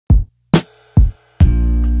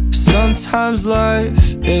Sometimes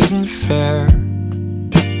life isn't fair.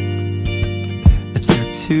 It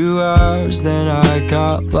took 2 hours, then I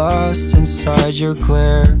got lost inside your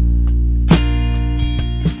glare.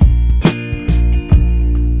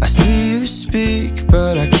 I see you speak,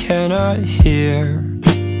 but I cannot hear.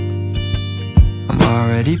 I'm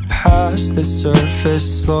already past the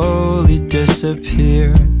surface, slowly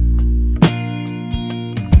disappear.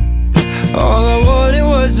 All I wanted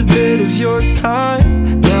was a bit of your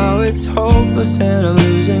time. Now it's hopeless and I'm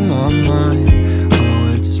losing my mind.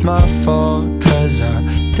 Oh, it's my fault, 'cause I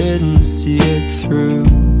didn't see it through.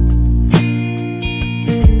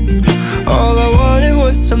 All I wanted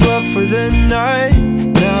was some love for the night.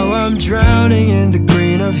 Now I'm drowning in the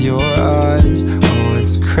green of your eyes. Oh,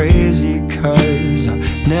 it's crazy, 'cause I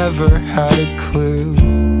never had a clue.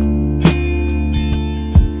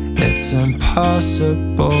 It's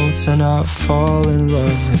impossible to not fall in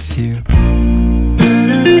love with you.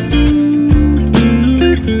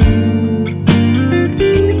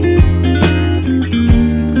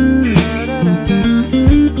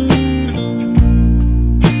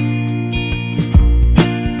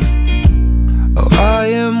 Oh, I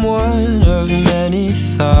am one of many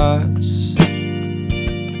thoughts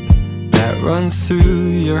that run through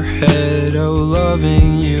your head. Oh,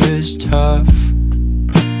 loving you is tough.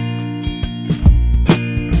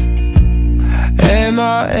 Am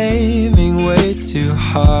I aiming way too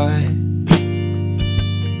high?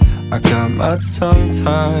 I got my tongue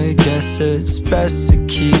tied, guess it's best to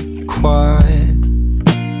keep quiet.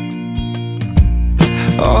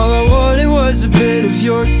 All I wanted was a bit of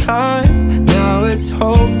your time. Now it's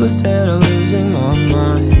hopeless and I'm losing my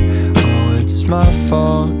mind. Oh, it's my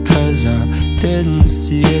fault, 'cause I didn't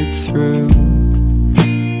see it through.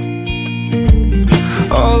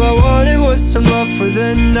 All I wanted was some love for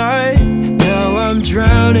the night. Now I'm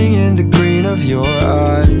drowning in the green of your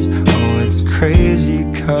eyes. Oh, it's crazy,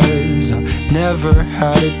 'cause I never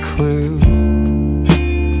had a clue.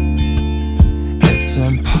 It's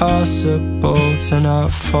impossible to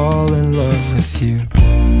not fall in love with you.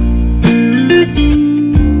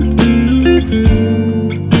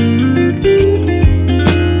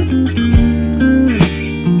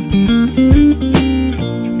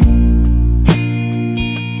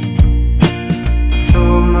 I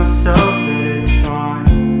told myself that it's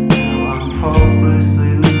fine. Now I'm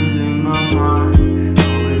hopelessly losing my mind.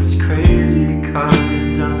 Oh, it's crazy,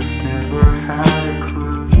 'cause I never had a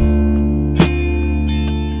clue.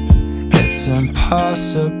 It's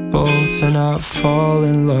impossible to not fall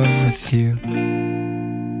in love with you.